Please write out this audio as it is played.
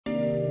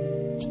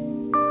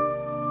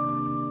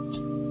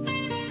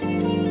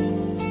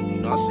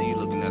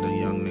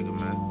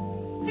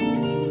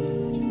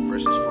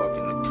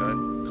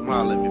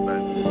Holler at me,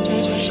 baby.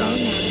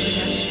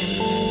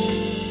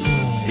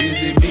 Is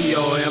it me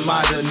or am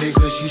I the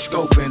nigga she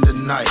scoping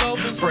tonight?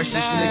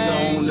 Freshest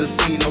nigga on the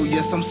scene, oh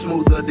yes, I'm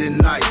smoother than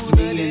nice.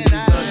 Me and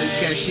these other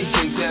cats, she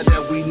can't tell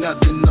that we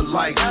nothing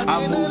alike. I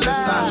move in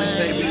silence,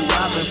 they be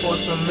robbing for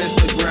some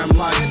Instagram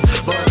likes.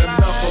 But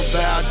enough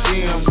about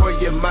them, where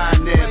your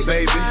mind at,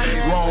 baby?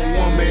 Wrong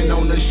woman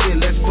on the shit,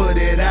 let's put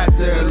it out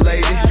there,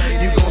 lady.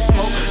 You gon'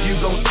 smoke, you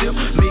gon' sip,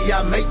 me,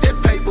 I make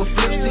that paper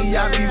flip. See,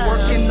 I be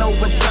working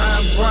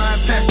overtime,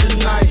 grind past the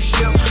night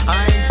shift.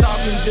 I ain't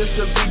talking just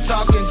to be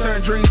talking,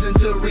 turn dreams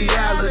into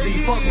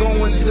reality. Fuck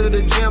going to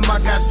the gym, I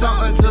got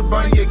something to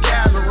burn your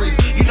calories.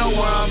 You know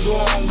where I'm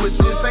going with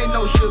this, ain't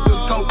no sugar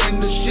coat in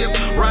the ship.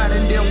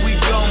 Riding then we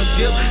gon'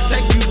 dip,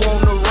 take you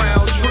on a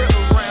round trip.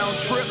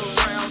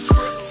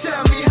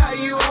 Tell me how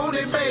you own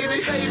it, baby.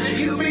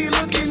 You be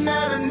looking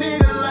at a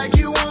nigga like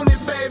you own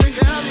it, baby.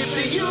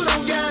 See, you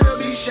don't gotta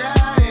be shy,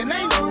 and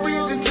ain't no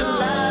reason to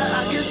lie.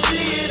 I can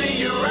see it in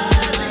your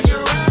eyes,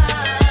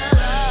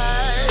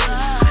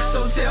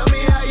 So tell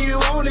me how you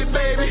own it,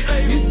 baby.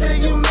 You say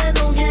your man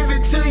don't give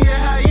it to you,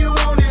 how you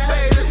own it,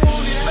 baby.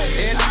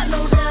 And I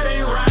know that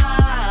ain't right,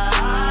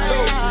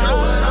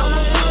 but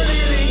I'ma put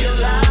it in your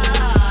life.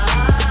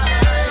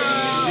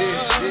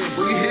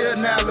 We here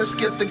now, let's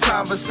skip the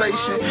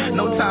conversation.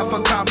 No time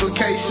for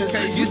complications.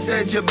 You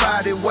said your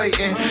body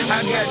waiting,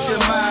 I got your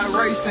mind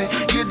racing.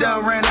 You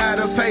done ran out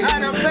of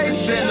patience.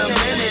 It's been a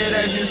minute,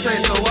 as you say,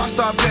 so I'll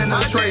start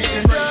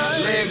penetration.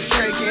 Legs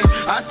shaking,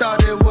 I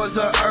thought it was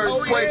an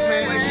earthquake,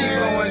 man. She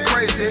going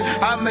crazy,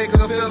 I make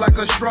her feel like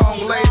a strong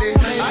lady.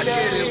 I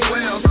did it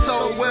well,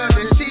 so well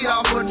that she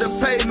offered the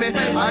payment.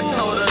 I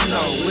told her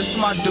no, it's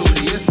my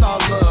duty, it's all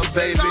love,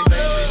 baby.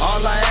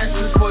 All I ask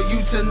is for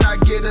you to not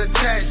get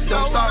attached.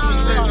 Don't stop me,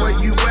 stay where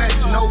you at.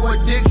 No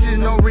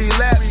addiction, no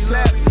relapse.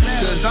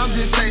 Cause I'm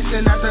just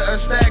chasing after a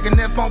stack, and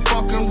if I'm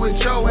fucking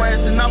with your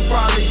ass, and I'll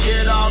probably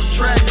get off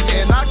track,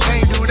 and I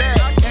can't do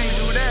that.